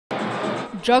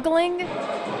juggling,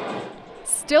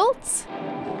 stilts,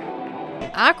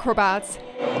 acrobats,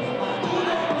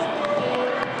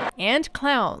 and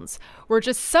clowns were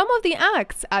just some of the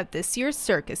acts at this year's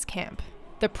circus camp.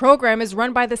 The program is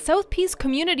run by the South Peace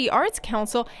Community Arts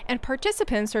Council, and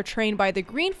participants are trained by the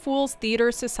Green Fools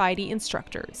Theatre Society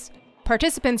instructors.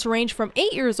 Participants range from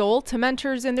 8 years old to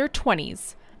mentors in their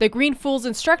 20s. The Green Fools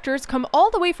instructors come all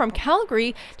the way from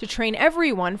Calgary to train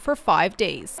everyone for 5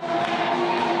 days.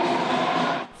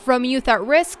 From youth at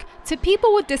risk to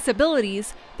people with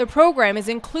disabilities, the program is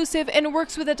inclusive and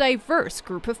works with a diverse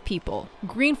group of people.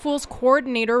 Green Fools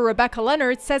coordinator Rebecca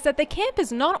Leonard says that the camp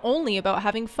is not only about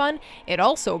having fun, it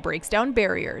also breaks down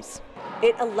barriers.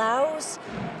 It allows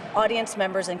audience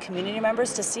members and community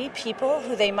members to see people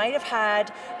who they might have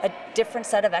had a different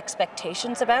set of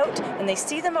expectations about, and they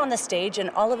see them on the stage, and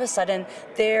all of a sudden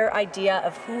their idea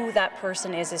of who that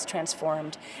person is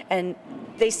transformed, and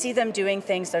they see them doing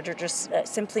things that are just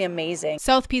simply amazing.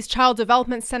 South Peace Child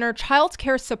Development Center child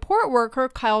care support worker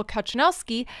Kyle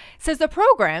Kachanowski says the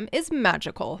program is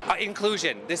magical.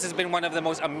 Inclusion. This has been one of the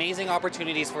most amazing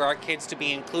opportunities for our kids to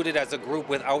be included as a group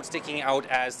without sticking out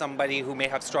as somebody who may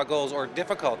have struggles or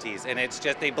difficulties, and it's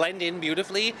just they blend in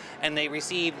beautifully and they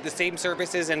receive the same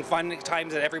services and fun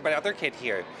times that every other kid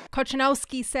here.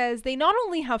 Kachanowski says they not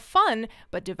only have fun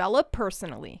but develop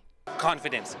personally.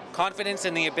 Confidence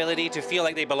in the ability to feel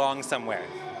like they belong somewhere.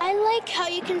 I like how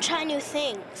you can try new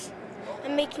things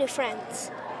and make new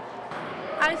friends.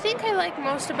 I think I like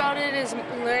most about it is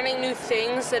learning new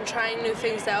things and trying new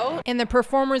things out. And the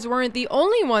performers weren't the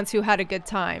only ones who had a good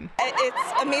time.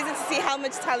 It's amazing to see how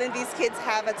much talent these kids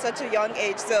have at such a young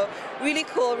age. So really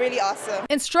cool, really awesome.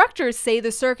 Instructors say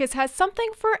the circus has something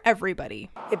for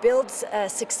everybody. It builds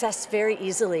success very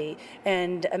easily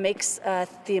and makes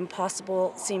the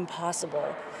impossible seem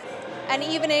possible. An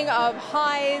evening of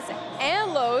highs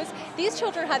and lows. These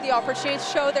children had the opportunity to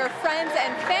show their friends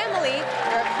and family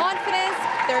their confidence,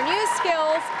 their new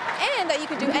skills, and that you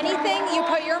can do anything you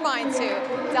put your mind to.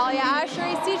 Dahlia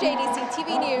Ashery, CJDC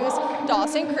TV News,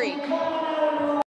 Dawson Creek.